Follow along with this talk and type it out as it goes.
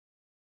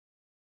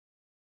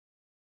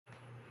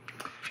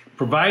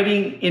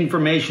Providing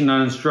information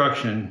on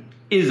instruction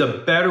is a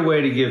better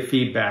way to give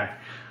feedback.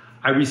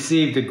 I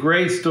received a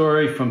great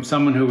story from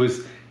someone who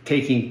was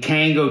taking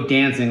tango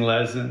dancing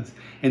lessons,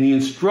 and the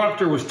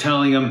instructor was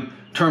telling him,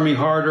 turn me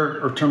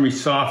harder or turn me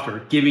softer,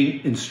 giving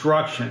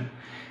instruction.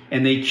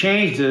 And they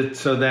changed it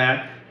so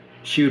that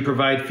she would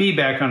provide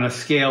feedback on a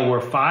scale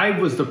where 5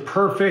 was the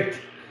perfect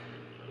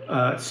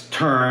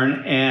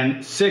turn,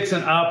 and 6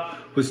 and up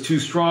was too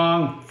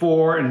strong,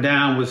 4 and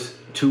down was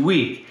too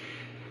weak.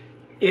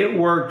 It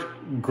worked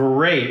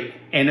great,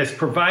 and it's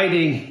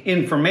providing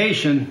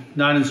information,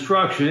 not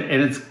instruction,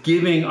 and it's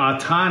giving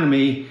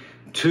autonomy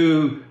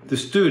to the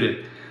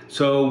student.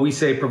 So we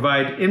say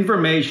provide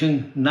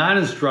information, not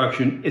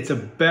instruction. It's a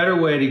better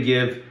way to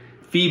give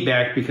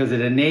feedback because it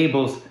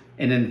enables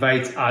and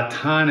invites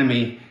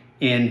autonomy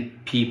in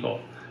people.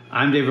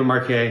 I'm David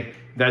Marquet.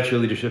 That's your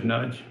leadership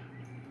nudge.